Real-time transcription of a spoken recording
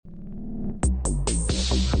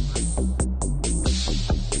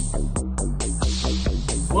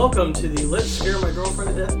Welcome to the Let's Scare My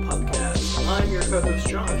Girlfriend to Death podcast. I'm your co-host,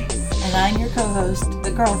 Josh. And I'm your co-host, the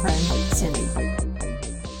girlfriend, Cindy.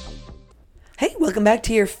 Hey, welcome back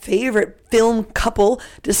to your favorite film couple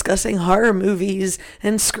discussing horror movies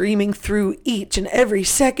and screaming through each and every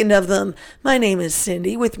second of them. My name is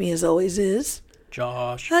Cindy. With me as always is...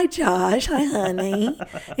 Josh. Hi, Josh. Hi, honey.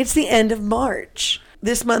 It's the end of March.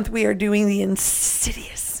 This month we are doing the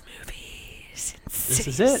Insidious movies. This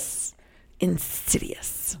is it.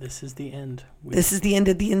 Insidious. This is the end. This is the end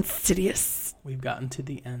of the Insidious. We've gotten to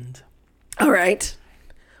the end. All right.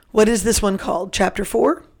 What is this one called? Chapter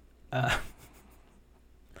 4? I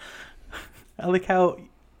like how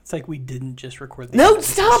it's like we didn't just record the No, end.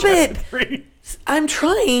 stop it! 3. I'm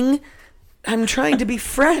trying to be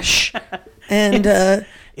fresh. And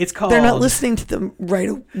It's called... they're not listening to them right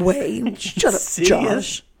away. Shut up,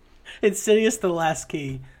 Josh. Insidious, The Last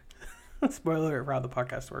Key. Spoiler alert for how the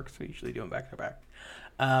podcast works. We usually do them back to back.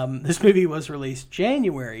 This movie was released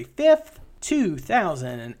January 5th,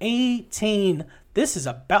 2018. This is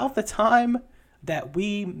about the time that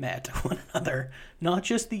we met one another. Not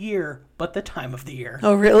just the year, but the time of the year.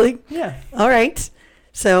 Oh, really? Yeah. All right.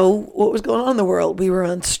 So what was going on in the world? We were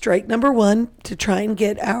on strike number 1 to try and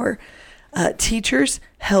get our teachers'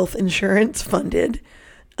 health insurance funded.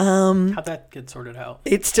 How'd that get sorted out?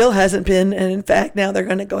 It still hasn't been. And in fact, now they're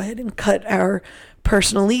going to go ahead and cut our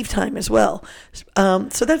personal leave time as well.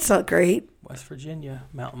 So that's not great. West Virginia,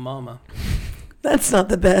 Mountain Mama. That's not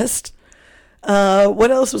the best. What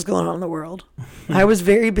else was going on in the world? I was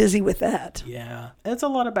very busy with that. Yeah. It's a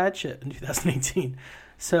lot of bad shit in 2018.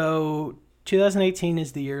 So 2018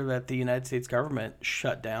 is the year that the United States government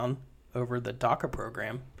shut down over the DACA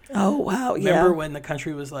program. Oh, wow. Yeah. Remember when the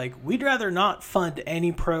country was like, we'd rather not fund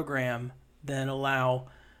any program than allow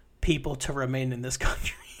people to remain in this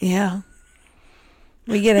country. Yeah.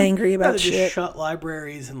 We get angry about Just shit. shut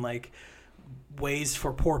libraries and like ways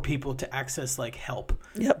for poor people to access like help.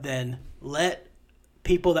 Yep. Then let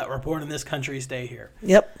people that were born in this country stay here.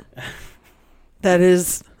 Yep.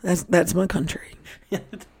 That's my country.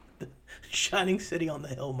 Shining city on the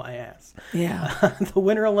hill, my ass. Yeah. The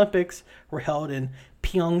Winter Olympics were held in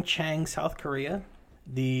Pyeongchang, South Korea.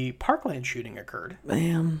 The Parkland shooting occurred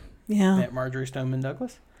Yeah. at Marjorie Stoneman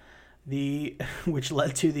Douglas, which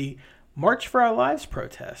led to the March for Our Lives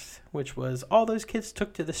protest, which was all those kids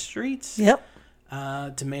took to the streets, Yep.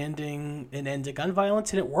 demanding an end to gun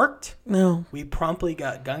violence, and it worked. No. We promptly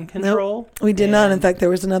got gun control. Nope. We did not. In fact, there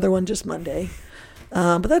was another one just Monday.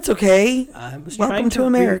 But that's okay. Welcome to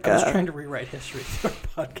America. I was trying to rewrite history through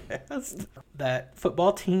our podcast. That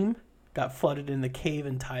football team got flooded in the cave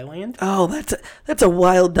in Thailand. Oh, that's a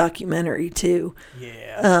wild documentary too.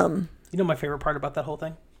 Yeah. You know my favorite part about that whole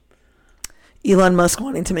thing? Elon Musk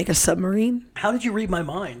wanting to make a submarine. How did you read my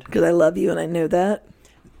mind? Because I love you and I know that.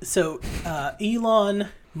 So, Elon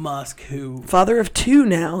Musk, who... Father of 2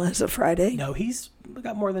 now as of Friday. No, he's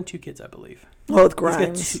got more than 2 kids, I believe. Oh, with He's got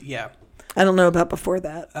Grimes. 2, yeah. I don't know about before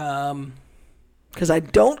that. Because I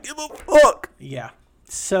don't give a fuck. Yeah.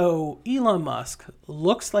 So, Elon Musk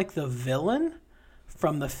looks like the villain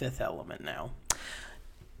from The Fifth Element now.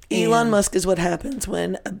 Elon Musk is what happens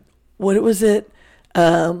when, what was it?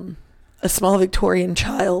 A small Victorian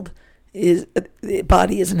child the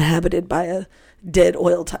body is inhabited by a dead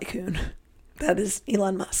oil tycoon. That is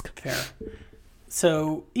Elon Musk. Fair.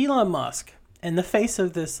 So, Elon Musk, in the face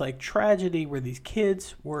of this like tragedy where these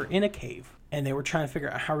kids were in a cave and they were trying to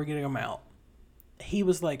figure out how we're getting them out, he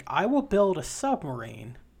was like, I will build a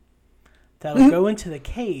submarine that'll go into the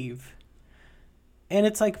cave. And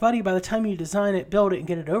it's like, buddy, by the time you design it, build it, and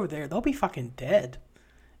get it over there, they'll be fucking dead.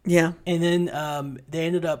 Yeah. And then they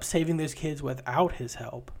ended up saving those kids without his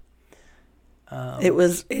help.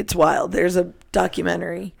 It's wild. There's a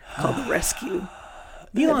documentary called The Rescue.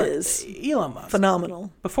 Elon Musk.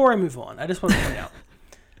 Phenomenal. Before I move on, I just want to point out,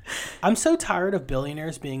 I'm so tired of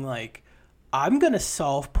billionaires being like, I'm going to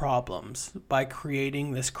solve problems by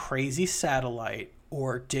creating this crazy satellite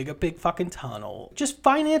or dig a big fucking tunnel. Just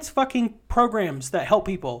finance fucking programs that help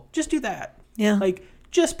people. Just do that. Yeah. Like,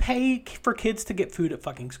 just pay for kids to get food at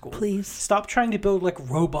fucking school. Please. Stop trying to build, like,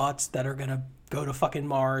 robots that are going to go to fucking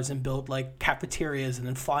Mars and build, like, cafeterias and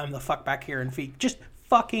then fly them the fuck back here and feed. Just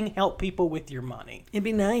fucking help people with your money. It'd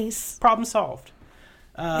be nice. Problem solved.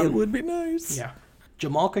 It would be nice. Yeah.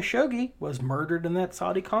 Jamal Khashoggi was murdered in that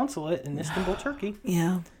Saudi consulate in Istanbul, Turkey.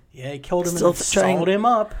 Yeah. Yeah, he killed him and sawed him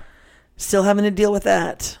up. Still having to deal with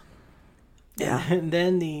that. Yeah. And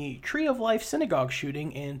then the Tree of Life synagogue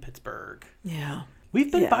shooting in Pittsburgh. Yeah.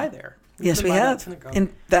 We've been by there. Yes, we have.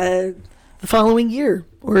 In the following year.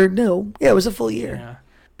 Or no. Yeah, it was a full year. Yeah.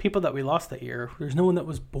 people that we lost that year, there's no one that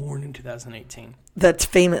was born in 2018. That's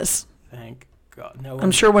famous. Thank God. No one,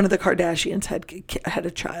 I'm sure one of the Kardashians had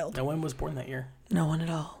a child. no one was born that year. No one at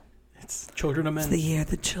all. It's children of men. It's the year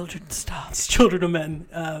the children stopped. It's children of men.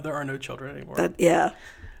 There are no children anymore. Yeah.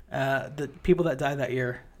 The people that died that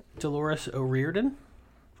year, Dolores O'Riordan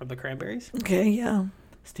from the Cranberries, Okay, yeah.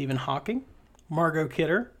 Stephen Hawking, Margot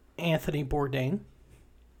Kidder, Anthony Bourdain,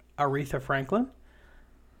 Aretha Franklin,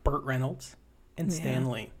 Burt Reynolds, and Stan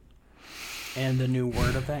Lee. And the new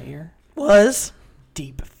word of that year? Was?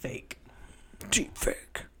 Deep fake. Deep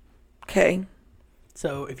fake. Okay.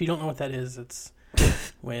 So if you don't know what that is, it's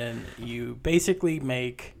when you basically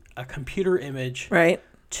make a computer image Right.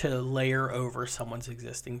 to layer over someone's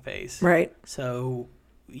existing face. Right. So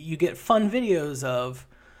you get fun videos of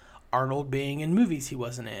Arnold being in movies he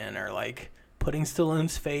wasn't in, or like putting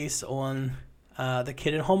Stallone's face on the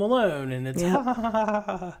kid in Home Alone, and it's ha ha ha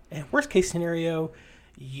ha ha. And worst case scenario,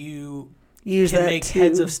 you Use can that make to...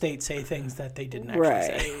 heads of state say things that they didn't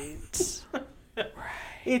actually say. Right.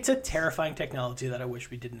 It's a terrifying technology that I wish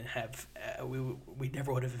we didn't have. We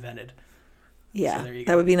never would have invented. Yeah, So there you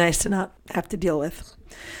that go. would be nice to not have to deal with.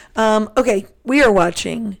 Okay, we are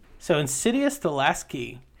watching. So Insidious: The Last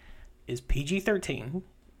Key is PG-13.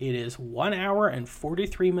 It is 1 hour and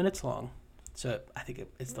 43 minutes long. So I think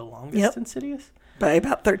it's the longest Yep. Insidious. By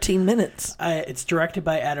about 13 minutes. It's directed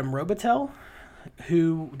by Adam Robitel,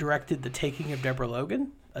 who directed The Taking of Deborah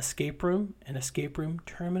Logan, Escape Room, and Escape Room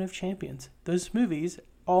Tournament of Champions. Those movies,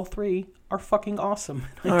 all three, are fucking awesome.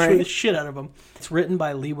 I All enjoy the right. shit out of them. It's written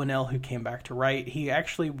by Lee Winnell, who came back to write. He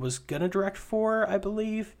actually was going to direct 4, I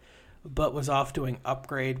believe, but was off doing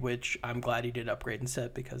Upgrade, which I'm glad he did Upgrade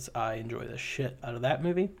instead because I enjoy the shit out of that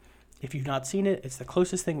movie. If you've not seen it, it's the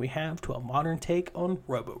closest thing we have to a modern take on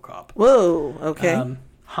RoboCop. Whoa, okay.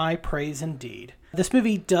 High praise indeed. This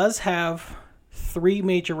movie does have 3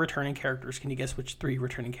 major returning characters. Can you guess which 3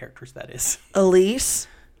 returning characters that is? Elise,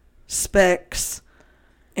 Specs,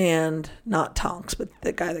 and not Tonks, but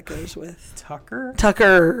the guy that goes with Tucker?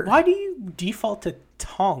 Tucker. Why do you default to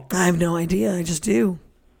Tonks? I have no idea. I just do.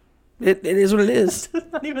 It is what it is.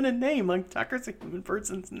 It's not even a name. Like, Tucker's a human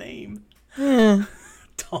person's name. Yeah.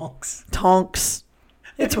 Tonks. Tonks.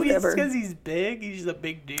 It's Maybe whatever. It's because he's big. He's just a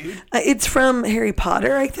big dude. It's from Harry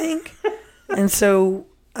Potter, I think. And so,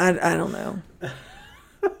 I don't know.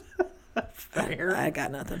 Fair. I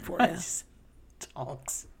got nothing for you.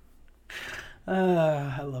 Tonks.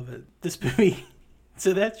 I love it. This movie.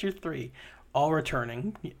 So that's your 3. All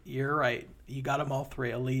returning. You're right. You got them all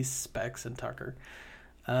 3. Elise, Specs, and Tucker.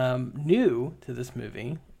 New to this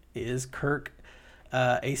movie is Kirk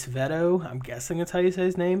Acevedo. I'm guessing that's how you say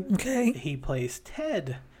his name. Okay. He plays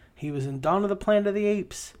Ted. He was in Dawn of the Planet of the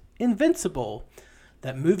Apes, Invincible,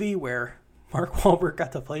 that movie where Mark Wahlberg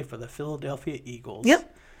got to play for the Philadelphia Eagles.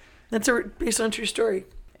 Yep. That's based on a true story.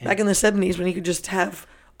 Back in the 70s when you could just have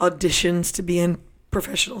auditions to be in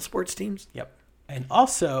professional sports teams. Yep. And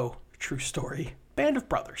also, true story, Band of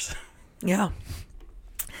Brothers. Yeah.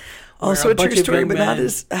 Where Also a a true bunch of story, young but not men-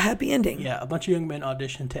 as a happy ending. Yeah, a bunch of young men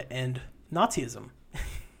auditioned to end Nazism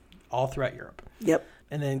all throughout Europe. Yep.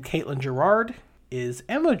 And then Caitlin Gerard is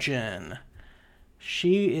Imogen.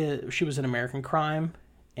 She was in American Crime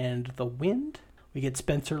and The Wind. We get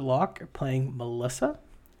Spencer Locke playing Melissa.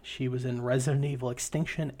 She was in Resident Evil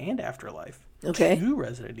Extinction and Afterlife. Okay. 2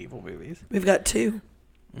 Resident Evil movies. We've got 2.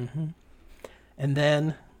 And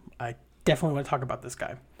then I definitely want to talk about this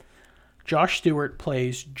guy. Josh Stewart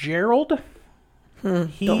plays Gerald.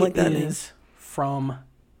 He don't like that is from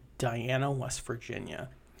Diana, West Virginia.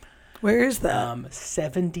 Where is that?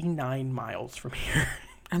 79 miles from here.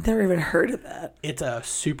 I've never even heard of that. It's a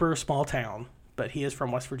super small town, but he is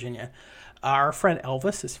from West Virginia. Our friend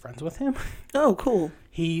Elvis is friends with him. Oh, cool.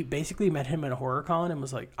 He basically met him at a horror con and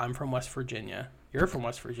was like, I'm from West Virginia. You're from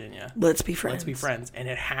West Virginia. Let's be friends. Let's be friends. And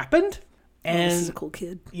it happened. And This is a cool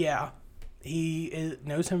kid. yeah, he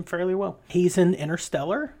knows him fairly well. He's in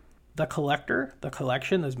Interstellar, The Collector, The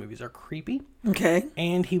Collection. Those movies are creepy. Okay.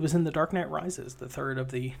 And he was in The Dark Knight Rises, the 3rd of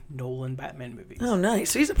the Nolan Batman movies. Oh, nice.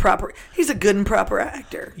 So he's a good and proper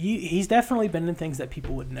actor. He's definitely been in things that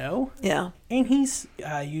people would know. Yeah. And he's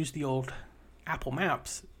used the old Apple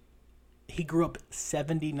Maps. He grew up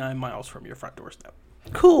 79 miles from your front doorstep.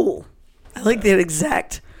 Cool. I like that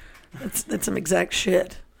exact. That's some exact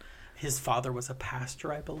shit. His father was a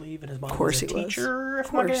pastor, I believe, and his mom course was a he was. teacher, if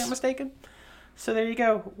Of I'm course. not mistaken. So there you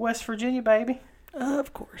go. West Virginia, baby.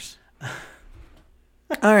 Of course.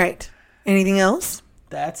 All right. Anything else?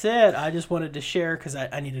 That's it. I just wanted to share because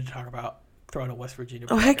I needed to talk about throwing a West Virginia.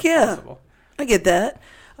 Oh, flag heck if yeah. possible. I get that.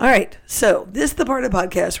 All right. So this is the part of the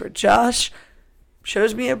podcast where Josh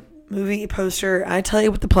shows me a movie poster. I tell you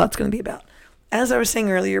what the plot's going to be about. As I was saying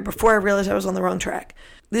earlier, before I realized I was on the wrong track,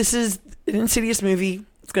 this is an Insidious movie.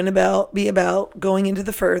 It's going to be about going into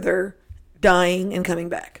the further, dying, and coming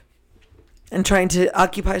back. And trying to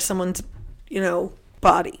occupy someone's,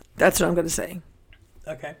 body. That's what I'm going to say.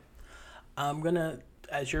 Okay. I'm going to,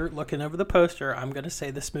 as you're looking over the poster, I'm going to say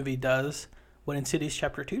this movie does what Insidious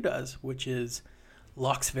Chapter 2 does, which is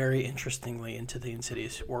locks very interestingly into the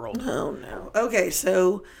Insidious world. Oh, no. Okay,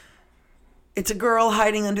 so it's a girl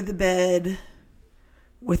hiding under the bed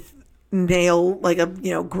with like a,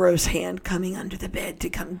 gross hand coming under the bed to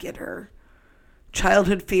come get her.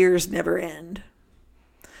 Childhood fears never end.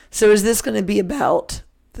 So is this going to be about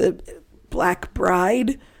the Black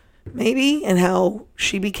Bride, maybe, and how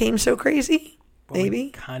she became so crazy? Well, maybe. We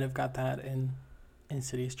kind of got that in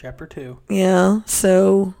Insidious Chapter 2. Yeah,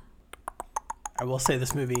 so I will say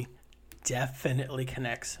this movie definitely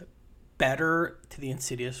connects better to the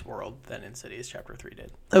Insidious world than Insidious Chapter 3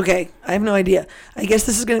 did. Okay, I have no idea. I guess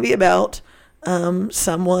this is going to be about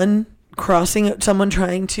someone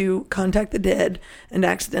trying to contact the dead and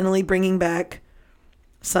accidentally bringing back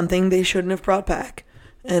something they shouldn't have brought back.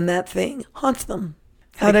 And that thing haunts them.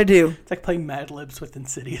 How'd I do? It's like playing Mad Libs with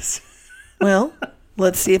Insidious. Well,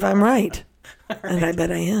 let's see if I'm right. And I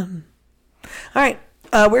bet I am. All right,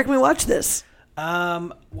 where can we watch this?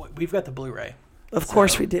 We've got the Blu-ray. Of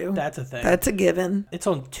course we do. That's a thing. That's a given. It's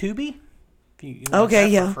on Tubi. If you okay,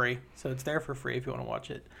 yeah. For free. So it's there for free if you want to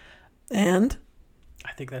watch it. And?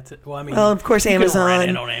 I think that's it. Well, of course, Amazon. You can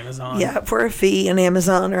rent it on Amazon. Yeah, for a fee on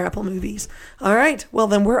Amazon or Apple Movies. All right. Well,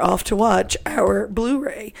 then we're off to watch our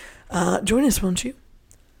Blu-ray. Join us, won't you?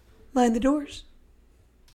 Mind the doors.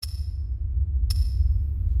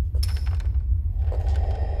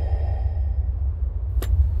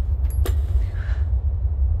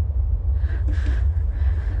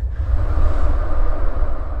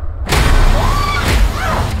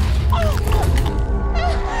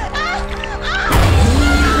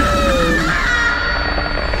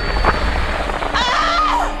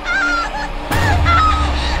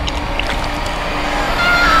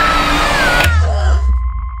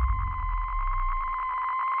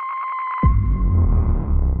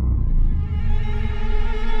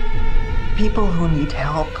 People who need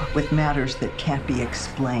help with matters that can't be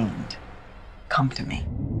explained come to me.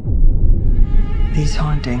 These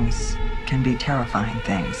hauntings can be terrifying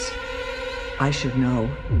things. I should know.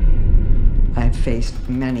 I've faced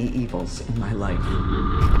many evils in my life.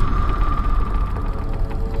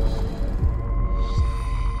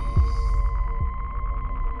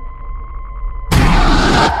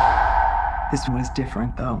 This was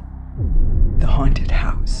different, though. The haunted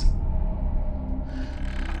house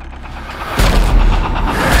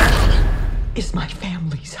is my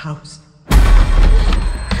family's house.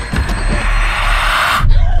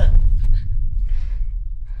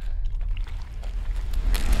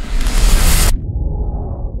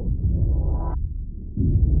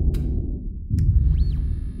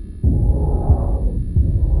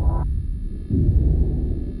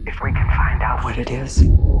 If we can find out what it is,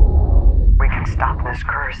 we can stop this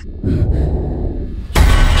curse.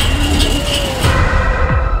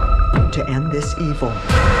 To end this evil,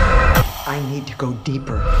 I need to go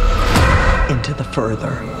deeper into the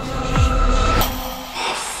further.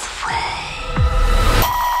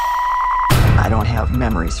 I don't have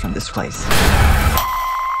memories from this place.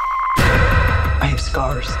 I have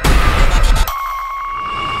scars.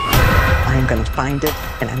 I am gonna find it,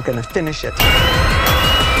 and I'm gonna finish it.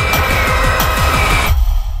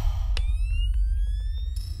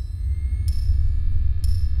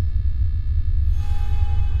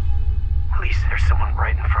 Please, there's someone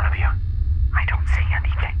right in front of you. I don't see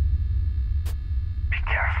anything. Be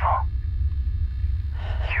careful.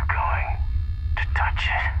 You're going to touch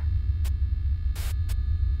it.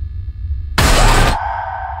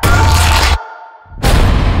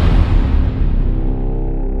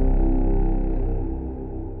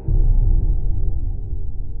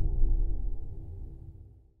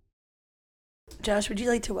 Josh, would you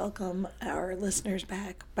like to welcome our listeners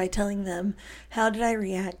back by telling them how did I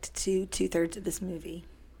react to 2/3 of this movie?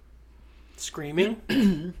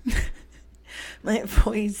 Screaming? My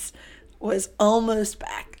voice was almost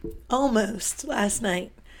back. Almost last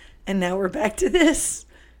night. And now we're back to this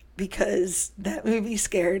because that movie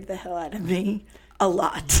scared the hell out of me a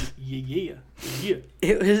lot. Yeah.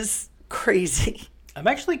 It was crazy. I'm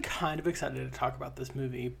actually kind of excited to talk about this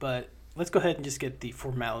movie, but let's go ahead and just get the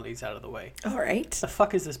formalities out of the way. All right. The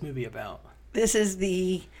fuck is this movie about? This is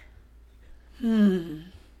the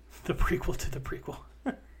prequel to the prequel.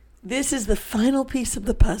 This is the final piece of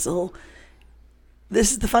the puzzle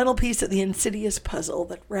This is the final piece of the Insidious puzzle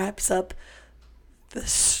that wraps up the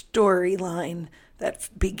storyline that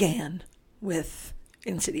began with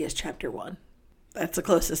Insidious Chapter 1. That's the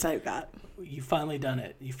closest I've got. You've finally done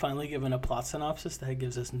it. You've finally given a plot synopsis that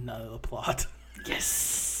gives us none of the plot.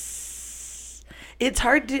 Yes. It's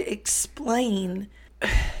hard to explain.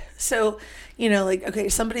 So, like, okay,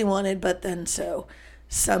 somebody wanted, but then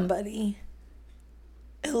somebody,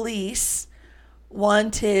 Elise,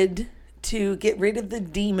 wanted to get rid of the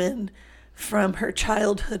demon from her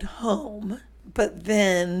childhood home, but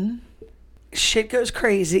then shit goes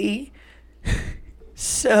crazy.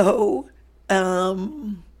 So,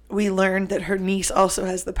 we learned that her niece also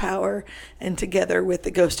has the power, and together with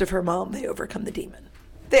the ghost of her mom, they overcome the demon.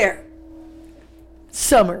 There.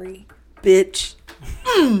 Summary, bitch.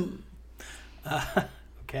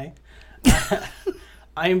 Okay.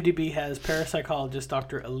 IMDb has parapsychologist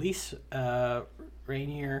Dr. Elise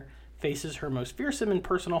Rainier faces her most fearsome and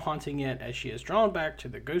personal haunting yet as she is drawn back to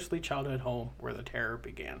the ghostly childhood home where the terror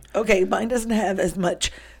began. Okay, mine doesn't have as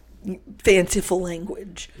much fanciful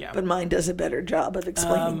language, Yeah. but mine does a better job of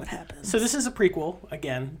explaining what happens. So this is a prequel,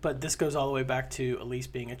 again, but this goes all the way back to Elise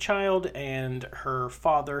being a child and her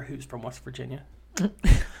father, who's from West Virginia,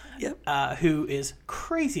 Yep. Who is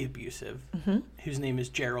crazy abusive, whose name is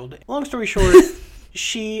Gerald. Long story short,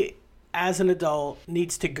 she, as an adult,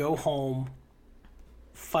 needs to go home,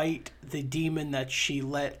 fight the demon that she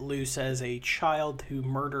let loose as a child who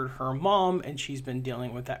murdered her mom, and she's been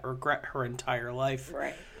dealing with that regret her entire life.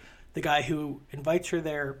 Right. The guy who invites her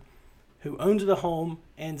there, who owns the home,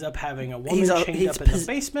 ends up having a woman chained up in the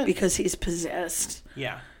basement. Because he's possessed.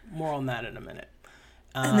 Yeah, more on that in a minute.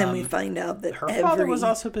 And then we find out that her father was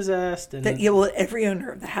also possessed. And every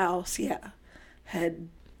owner of the house, had,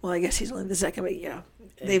 well, I guess he's only the second, but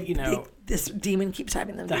this demon keeps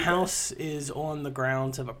having them. The house is on the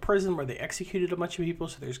grounds of a prison where they executed a bunch of people,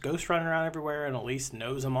 so there's ghosts running around everywhere, and Elise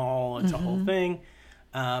knows them all. It's a whole thing.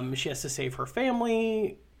 She has to save her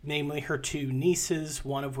family, namely her two nieces,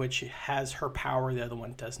 one of which has her power, the other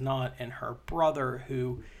one does not, and her brother,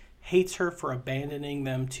 who hates her for abandoning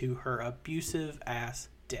them to her abusive ass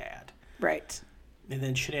dad. Right. And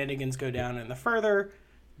then shenanigans go down in the further.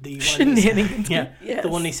 The Shenanigans. The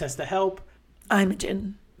one niece has to help.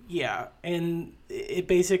 Imogen. Yeah, and it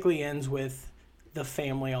basically ends with the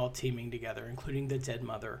family all teaming together, including the dead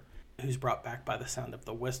mother, who's brought back by the sound of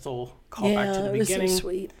the whistle. Call back to the beginning. Was so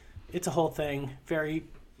sweet. It's a whole thing. Very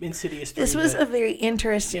Insidious. This was a very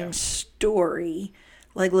interesting story.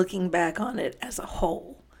 Like, looking back on it as a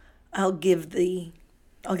whole, I'll give it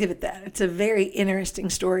that. It's a very interesting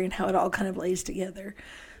story and how it all kind of lays together.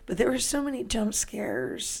 But there were so many jump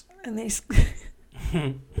scares, and it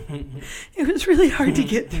was really hard to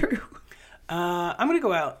get through. I'm going to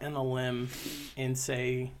go out on a limb and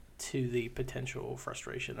say, to the potential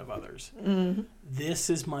frustration of others, this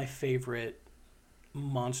is my favorite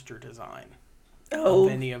monster design of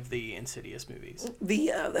any of the Insidious movies.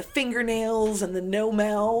 The fingernails and the no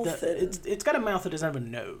mouth. It's got a mouth that doesn't have a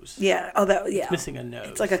nose. Yeah. It's missing a nose.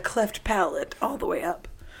 It's like a cleft palate all the way up.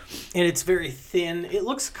 And it's very thin. It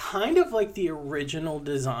looks kind of like the original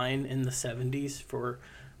design in the 70s for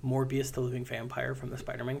Morbius the Living Vampire from the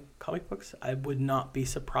Spider-Man comic books. I would not be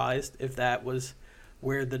surprised if that was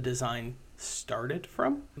where the design started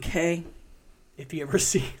from. Okay. If you ever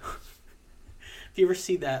see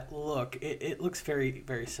that look, it looks very,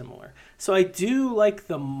 very similar. So I do like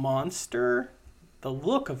the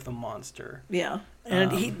look of the monster. Yeah.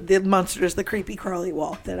 And the monster does the creepy crawly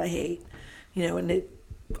walk that I hate. And it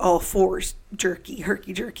all fours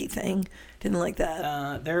herky-jerky thing. Didn't like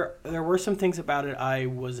that. There were some things about it I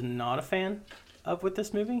was not a fan of with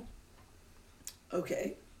this movie.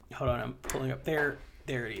 Okay. Hold on, I'm pulling up. There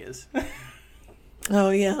it is.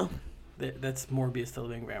 Oh, yeah. That's Morbius the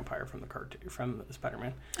Living Vampire from the cartoon, from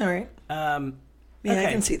Spider-Man. All right. Okay.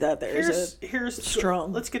 I can see that. Here's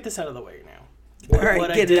strong. Let's get this out of the way now. All right,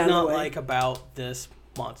 what I did not like about this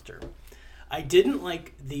monster. I didn't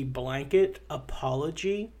like the blanket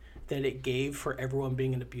apology that it gave for everyone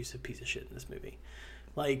being an abusive piece of shit in this movie.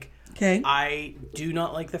 Like, okay. I do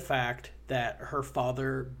not like the fact that her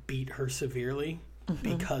father beat her severely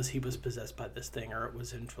because he was possessed by this thing or it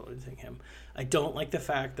was influencing him. I don't like the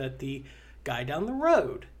fact that the guy down the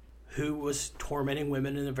road who was tormenting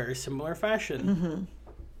women in a very similar fashion.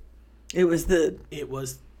 It was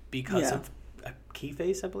because of a key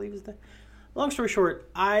face, I believe is the. Long story short,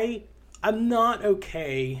 I'm not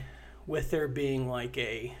okay with there being like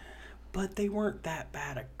but they weren't that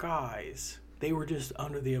bad of guys. They were just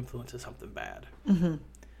under the influence of something bad.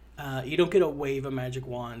 You don't get to wave a magic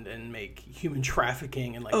wand and make human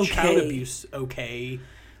trafficking and child abuse okay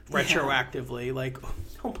retroactively. Like,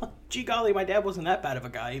 oh, gee golly, my dad wasn't that bad of a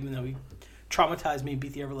guy, even though he traumatized me and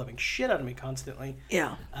beat the ever-living shit out of me constantly.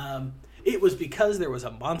 Yeah. It was because there was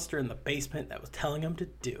a monster in the basement that was telling him to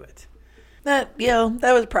do it. That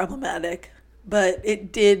was problematic, but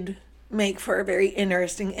it did make for a very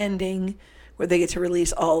interesting ending where they get to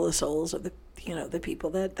release all the souls of the people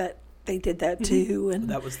that they did that to,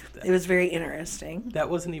 and it was very interesting. That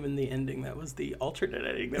wasn't even the ending. That was the alternate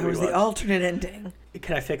ending. That was the alternate ending.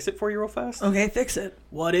 Can I fix it for you real fast? Okay, fix it.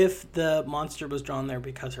 What if the monster was drawn there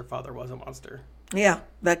because her father was a monster? Yeah,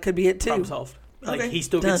 that could be it too. Problem solved. Like, okay, he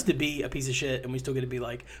still gets to be a piece of shit, and we still get to be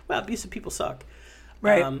like, well, abusive people suck.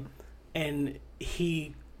 Right. And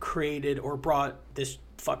he created or brought this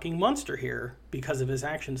fucking monster here because of his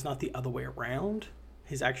actions, not the other way around.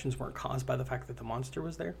 His actions weren't caused by the fact that the monster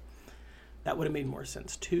was there. That would have made more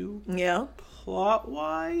sense too. Yeah.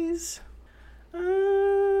 Plot-wise,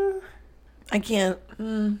 I can't.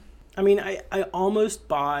 I mean, I almost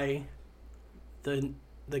buy the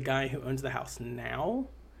guy who owns the house now.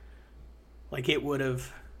 Like, it would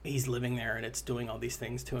have, he's living there and it's doing all these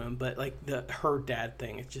things to him. But like her dad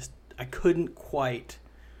thing, it's just, I couldn't quite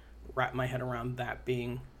wrap my head around that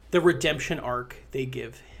being the redemption arc they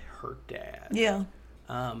give her dad. Yeah.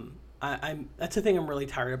 I'm that's the thing I'm really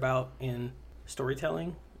tired about in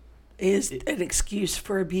storytelling. Is an excuse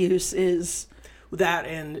for abuse is that,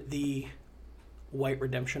 and the white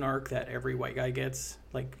redemption arc that every white guy gets,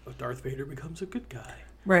 like Darth Vader becomes a good guy.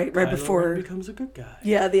 Right Kylo before Ren becomes a good guy.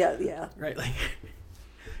 Yeah. Right, like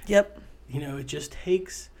Yep. It just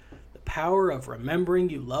takes the power of remembering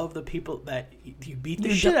you love the people that you beat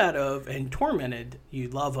the shit out of and tormented. You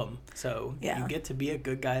love them, so you get to be a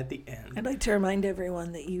good guy at the end. I'd like to remind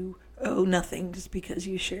everyone that you owe nothing just because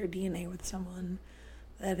you share DNA with someone.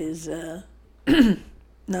 That is not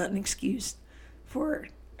an excuse for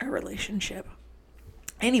a relationship.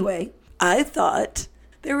 Anyway, I thought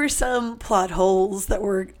there were some plot holes that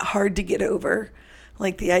were hard to get over,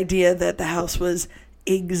 like the idea that the house was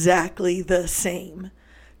exactly the same,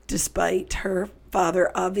 despite her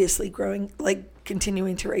father obviously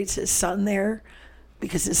continuing to raise his son there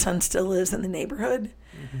because his son still lives in the neighborhood.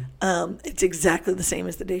 Mm-hmm. It's exactly the same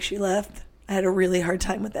as the day she left. I had a really hard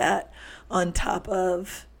time with that, on top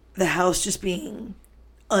of the house just being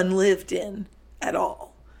unlived in at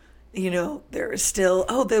all. There is still,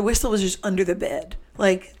 the whistle was just under the bed.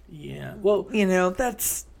 Like, yeah, well,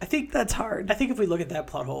 I think that's hard. I think if we look at that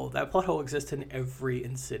plot hole exists in every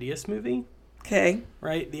Insidious movie. Okay.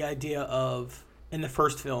 Right? The idea of, in the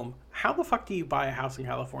first film, how the fuck do you buy a house in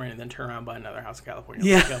California and then turn around and buy another house in California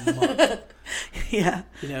in like a month? Yeah.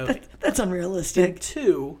 That's unrealistic. And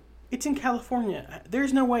two, it's in California.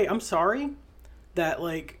 There's no way, I'm sorry, that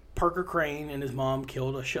like Parker Crane and his mom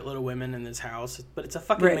killed a shitload of women in this house, but it's a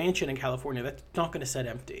fucking mansion in California that's not going to sit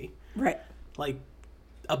empty. Right. Like,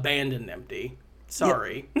 abandoned empty.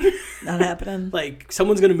 Sorry. Yep. Not happening. Like,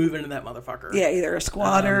 someone's going to move into that motherfucker. Yeah, either a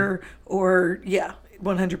squatter or,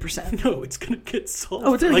 100%. No, it's going to get sold.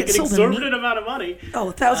 Oh, it's going to get sold. Like an exorbitant amount of money.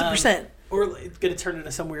 Oh, 1,000%. Or it's going to turn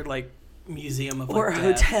into some weird, like, museum of, like, or a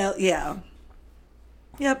hotel. Yeah.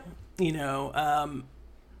 Yep.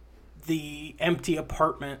 The empty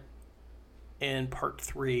apartment in part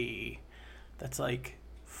 3 that's, like,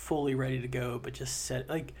 fully ready to go, but just set,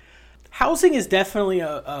 like... Housing is definitely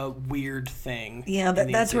a weird thing. Yeah,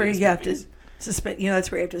 that's where you have to suspend.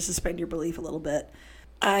 That's where you have to suspend your belief a little bit.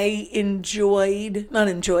 I not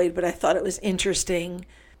enjoyed, but I thought it was interesting.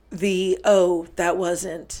 That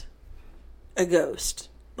wasn't a ghost.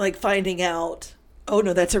 Like finding out, oh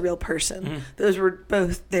no, that's a real person. Mm-hmm. Those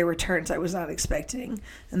were turns I was not expecting,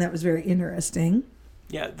 and that was very interesting.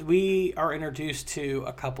 Yeah, we are introduced to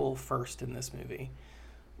a couple first in this movie,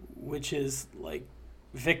 which is like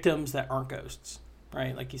victims that aren't ghosts,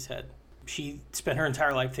 right? Like you said, she spent her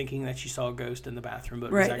entire life thinking that she saw a ghost in the bathroom,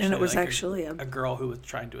 but it was actually a girl who was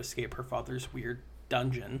trying to escape her father's weird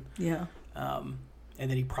dungeon. Yeah. And then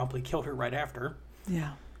he promptly killed her right after.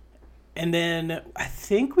 Yeah. And then I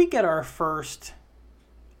think we get our first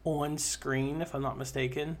on-screen, if I'm not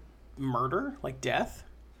mistaken, murder, like death,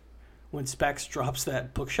 when Specs drops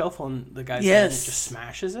that bookshelf on the guy's head and it just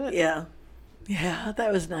smashes it. Yeah. Yeah,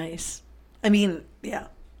 that was nice. I mean, yeah.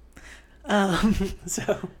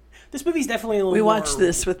 So this movie's definitely a little we more watched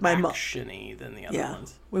this with my mom actiony than the other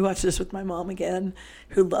ones. We watched this with my mom again,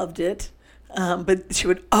 who loved it. But she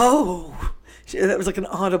would, that was like an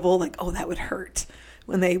audible, like, oh, that would hurt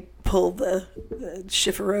when they pulled the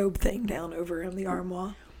chifforobe thing down over him, the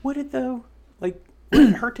armoire. Would it though? Like, would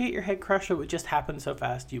it hurt to get your head crushed? Or it would just happen so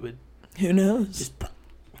fast you would. Who knows?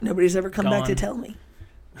 Nobody's ever come back to tell me.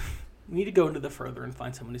 We need to go into the further and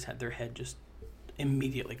find someone who's had their head just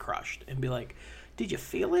immediately crushed and be like, did you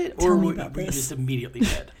feel it? Tell or me were about you this. just immediately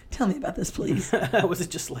dead? Tell me about this, please. Was it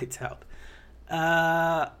just lights out?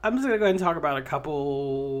 I'm just going to go ahead and talk about a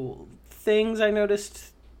couple things I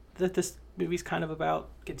noticed that this movie's kind of about,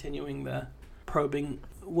 continuing the probing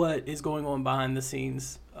what is going on behind the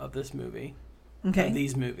scenes of this movie, Okay. of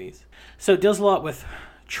these movies. So it deals a lot with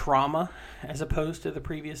trauma as opposed to the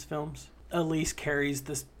previous films. Elise carries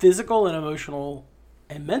this physical and emotional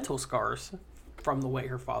and mental scars from the way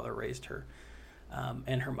her father raised her,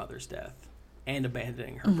 and her mother's death and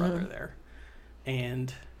abandoning her brother there.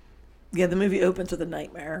 And Yeah, the movie opens with a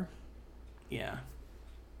nightmare. yeah,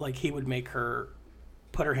 like he would make her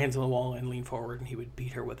put her hands on the wall and lean forward, and he would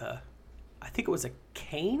beat her with I think it was a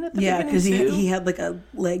cane at the Yeah, beginning because too. he had like a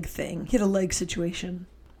leg thing. He had a leg situation.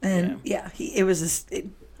 And it was I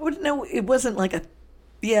wouldn't know, it wasn't like it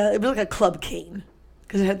was like a club cane.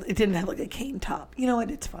 Because it didn't have like a cane top. You know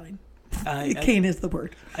what? It's fine. Cane is the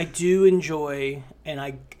word. I do enjoy, and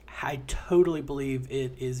I totally believe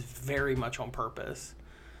it is very much on purpose,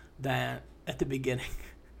 that at the beginning,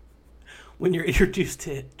 when you're introduced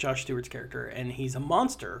to Josh Stewart's character, and he's a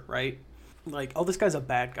monster, right? Like, oh, this guy's a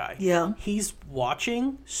bad guy. Yeah. He's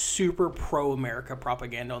watching super pro-America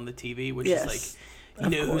propaganda on the TV, which is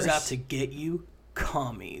like, you know who's out to get you?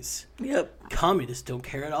 Commies. Yep. Communists don't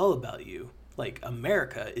care at all about you. Like,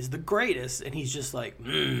 America is the greatest, and he's just like,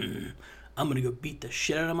 I'm gonna go beat the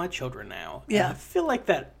shit out of my children now. Yeah. And I feel like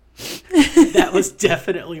that was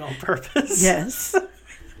definitely on purpose. Yes.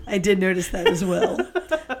 I did notice that as well.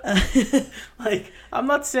 Like, I'm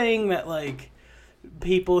not saying that, like,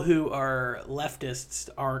 people who are leftists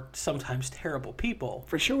aren't sometimes terrible people,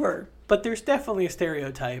 For sure. but there's definitely a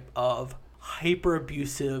stereotype of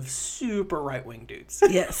hyper-abusive, super right-wing dudes.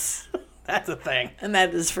 Yes. That's a thing. And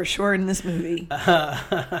that is for sure in this movie.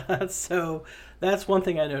 So that's one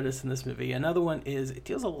thing I noticed in this movie. Another one is it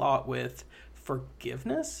deals a lot with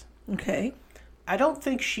forgiveness. Okay. I don't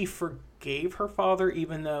think she forgave her father,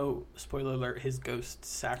 even though, spoiler alert, his ghost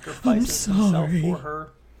sacrifices himself sorry. for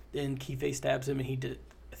her. And Kiefer stabs him, and he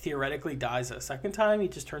theoretically dies a second time. He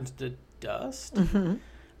just turns to dust.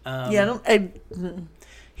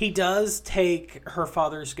 He does take her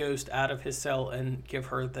father's ghost out of his cell and give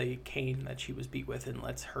her the cane that she was beat with and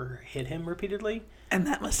lets her hit him repeatedly. And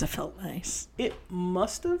that must have felt nice. It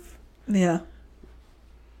must have, Yeah.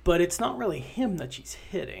 but it's not really him that she's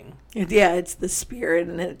hitting. Yeah, it's the spirit,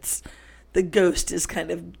 and it's the ghost is kind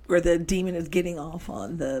of, or the demon is getting off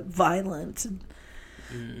on the violence.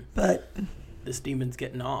 But This demon's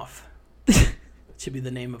getting off. It should be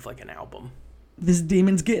the name of like an album. this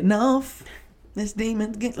demon's getting off. This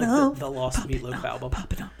demon's getting Like off. the Lost Pop it Meatloaf off, album.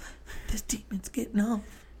 Pop it off. This demon's getting off.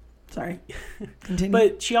 Sorry. Continue.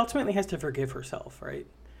 But she ultimately has to forgive herself, right?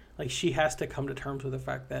 Like, she has to come to terms with the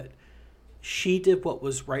fact that she did what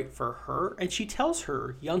was right for her. And she tells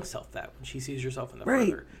her young self that when she sees herself in the Right.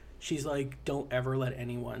 mirror. She's like, don't ever let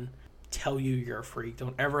anyone tell you you're a freak.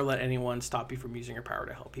 Don't ever let anyone stop you from using your power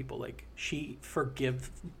to help people. Like, she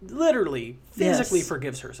literally, physically Yes.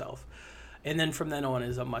 forgives herself. And then from then on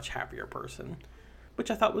is a much happier person, which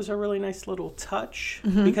I thought was a really nice little touch.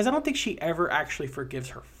 Because I don't think she ever actually forgives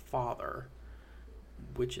her father,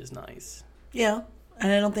 which is nice. yeah.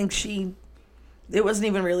 And I don't think it wasn't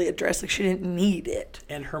even really addressed. Like, she didn't need it.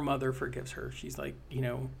 And her mother forgives her. She's like,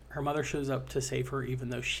 her mother shows up to save her even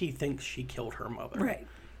though she thinks she killed her mother. Right.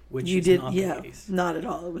 Which You is did, not yeah. the case. Not at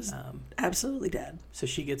all. It was absolutely dead. So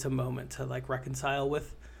she gets a moment to like reconcile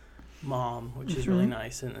with mom, which is really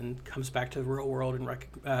nice, and comes back to the real world and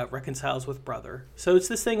reconciles with brother. So it's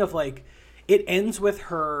this thing of like, it ends with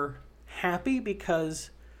her happy because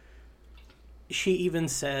she even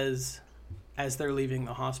says, as they're leaving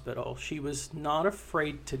the hospital, she was not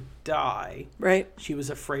afraid to die. Right. She was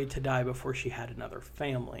afraid to die before she had another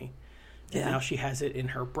family. And Yeah. now she has it in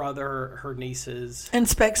her brother, her nieces. And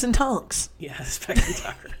Specs and Tonks. Yeah, Specs and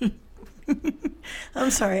Tucker.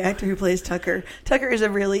 I'm sorry, actor who plays Tucker. Tucker is a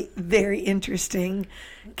really very interesting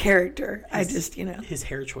character. His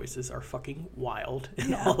hair choices are fucking wild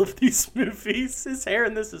in Yeah. all of these movies. His hair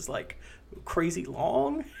in this is like crazy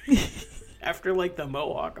long after like the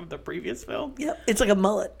mohawk of the previous film. Yep, it's like a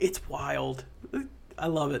mullet. It's wild. I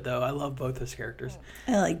love it though. I love both his characters.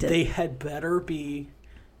 I liked it. They had better be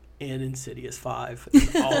in Insidious 5.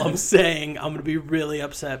 Is all I'm saying. I'm gonna be really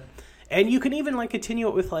upset. And you can even like continue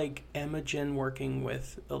it with like Imogen working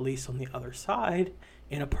with Elise on the other side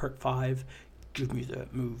in a part 5. Give me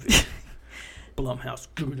that movie. Blumhouse,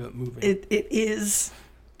 give me that movie. It is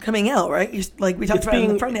coming out, right? Like we talked about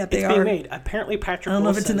in the front app, it's being made. Apparently, Patrick I don't know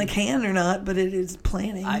Wilson, if it's in the can or not, but it is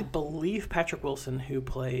planning. I believe Patrick Wilson, who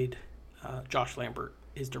played Josh Lambert,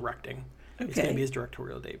 is directing. It's going to be his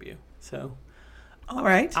directorial debut. So, all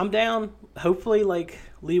right. I'm down. Hopefully, like,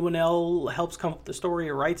 Leigh Whannell helps come up with the story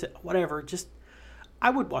or writes it, whatever. Just, I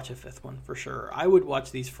would watch a fifth one for sure. I would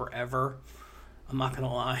watch these forever. I'm not going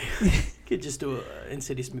to lie. Could just do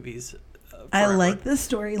Insidious movies forever. I like the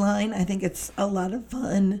storyline. I think it's a lot of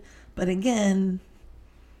fun. But again,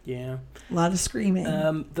 yeah, a lot of screaming.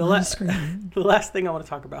 The last thing I want to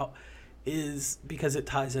talk about is, because it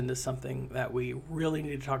ties into something that we really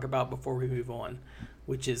need to talk about before we move on,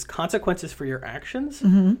 which is consequences for your actions.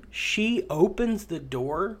 Mm-hmm. She opens the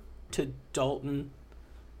door to Dalton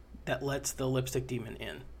that lets the lipstick demon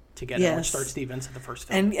in together, which starts the events of the first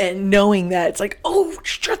film. And knowing that, it's like, oh,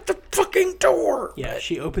 shut the fucking door. Yeah,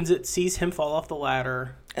 she opens it, sees him fall off the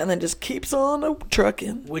ladder, and then just keeps on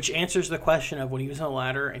trucking. Which answers the question of when he was on the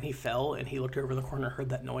ladder and he fell and he looked over in the corner and heard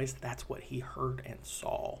that noise, that's what he heard and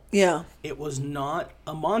saw. Yeah. It was not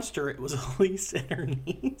a monster. It was Elise and her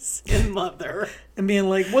niece and mother. And being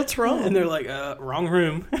like, what's wrong? And they're like, wrong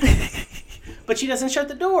room. But she doesn't shut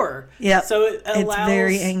the door. Yeah. So it allows... It's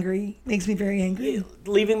very angry. Makes me very angry.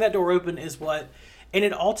 Leaving that door open is what... And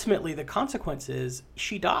it ultimately, the consequence is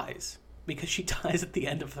she dies. Because she dies at the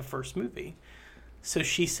end of the first movie. So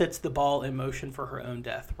she sets the ball in motion for her own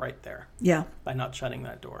death right there. Yeah. By not shutting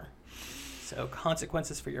that door. So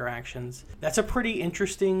consequences for your actions. That's a pretty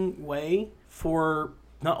interesting way for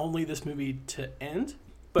not only this movie to end,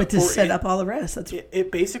 but to set up all the rest.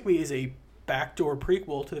 It basically is a backdoor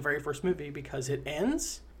prequel to the very first movie, because it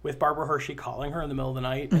ends with Barbara Hershey calling her in the middle of the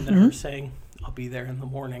night and then her saying, I'll be there in the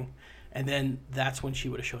morning. And then that's when she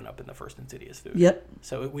would have shown up in the first Insidious movie. Yep.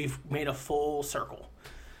 So we've made a full circle.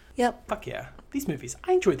 Yep. Fuck yeah. These movies.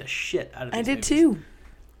 I enjoyed the shit out of these movies. I did movies. too.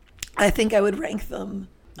 I think I would rank them.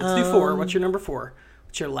 Let's do 4. What's your number 4?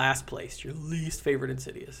 What's your last place? Your least favorite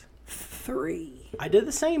Insidious? 3. I did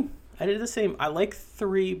the same. I like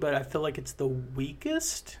 3, but I feel like it's the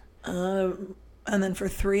weakest. And then for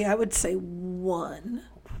 3, I would say 1.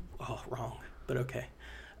 Oh, wrong. But okay.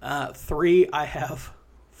 3, I have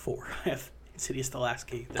 4. I have Insidious: The Last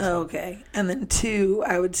Key. Okay. And then 2,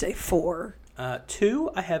 I would say 4.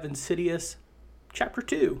 2, I have Insidious Chapter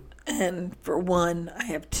 2. And for 1, I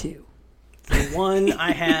have 2. For 1,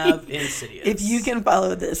 I have Insidious. If you can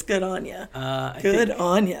follow this, good on you. Good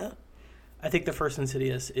on you. I think the first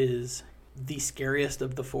Insidious is the scariest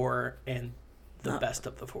of the 4 and the best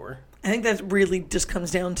of the 4. I think that really just comes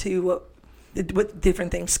down to what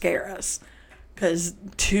different things scare us. Because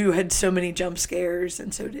 2 had so many jump scares,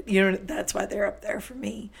 and so did, that's why they're up there for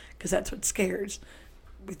me. Because that's what scares.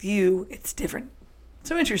 With you, it's different.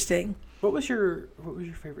 So interesting. What was your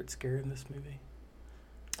favorite scare in this movie?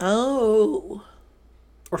 Oh.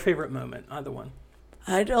 Or favorite moment, either one.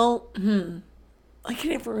 I can't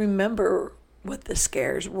even remember what the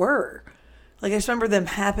scares were. Like, I just remember them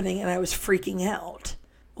happening and I was freaking out.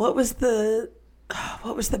 What was the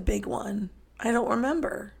big one? I don't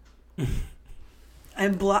remember.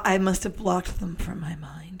 I must have blocked them from my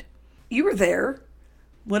mind. You were there.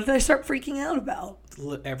 What did I start freaking out about?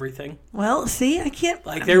 Everything. Well, see, I can't...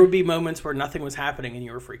 Like, there would be moments where nothing was happening and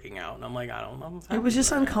you were freaking out. And I'm like, I don't know what's happening. It was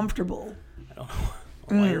just uncomfortable. I don't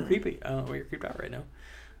know why you're creepy. I don't know why you're creeped out right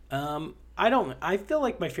now. I feel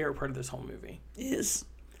like my favorite part of this whole movie is...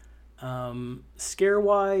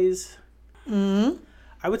 Scare-wise,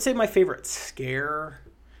 I would say my favorite scare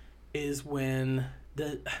is when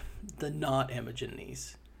the not Imogen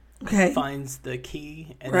niece finds the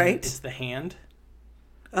key and then it's the hand.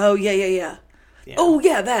 Oh, yeah. Oh,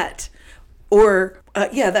 yeah, that. Or,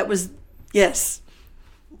 that was, yes.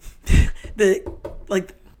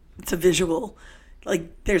 It's a visual.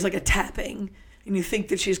 Like, there's like a tapping, and you think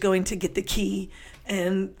that she's going to get the key,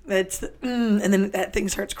 and that's and then that thing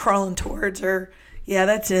starts crawling towards her. Yeah,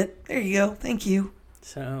 that's it. There you go. Thank you.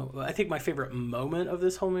 So, I think my favorite moment of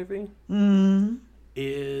this whole movie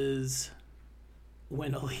is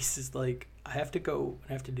when Elise is like, I have to go,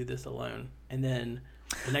 I have to do this alone. And then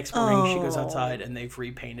the next morning she goes outside and they've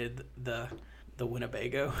repainted the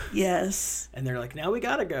Winnebago. Yes. And they're like, now we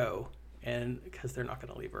gotta go. And because they're not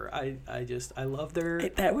going to leave her. I love their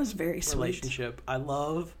that was very relationship. Sweet. I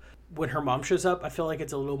love when her mom shows up. I feel like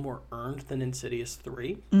it's a little more earned than Insidious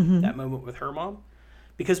 3. That moment with her mom.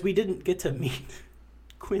 Because we didn't get to meet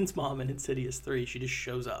Quinn's mom in Insidious 3. She just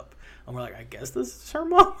shows up. And we're like, I guess this is her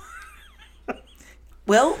mom?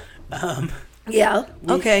 Well, yeah,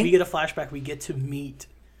 okay. We get a flashback. We get to meet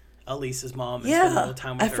Elise's mom and spend all the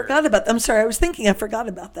time with her. I forgot about that. I'm sorry. I forgot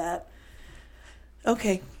about that.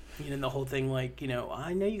 Okay. And the whole thing, like,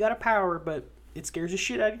 I know you got a power, but it scares the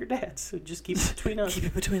shit out of your dad, so just keep it between us. Keep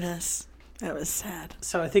it between us. That was sad.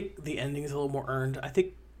 So I think the ending is a little more earned. I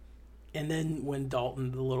think And then when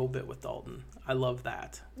Dalton, the little bit with Dalton, I love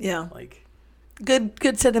that. Yeah. Like,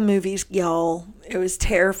 Good set of movies, y'all. It was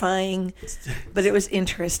terrifying, but it was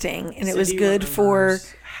interesting, and it was Cindy good for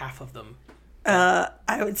remembers half of them.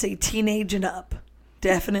 I would say teenage and up.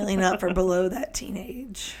 Definitely not for below that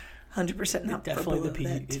teenage. 100% not for Definitely below the PG.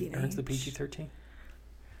 that It teenage. earns the PG-13.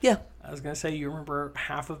 Yeah. I was gonna say you remember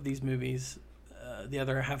half of these movies. The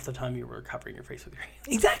other half of the time you were covering your face with your hands.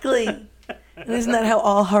 Exactly. And isn't that how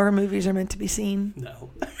all horror movies are meant to be seen?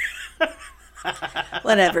 No.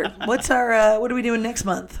 Whatever. What are we doing next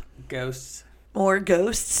month? Ghosts. More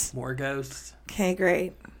ghosts? More ghosts. Okay,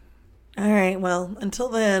 great. All right, well, until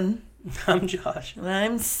then, I'm Josh. and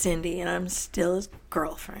I'm Cindy, and I'm still his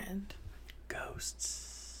girlfriend. Ghosts.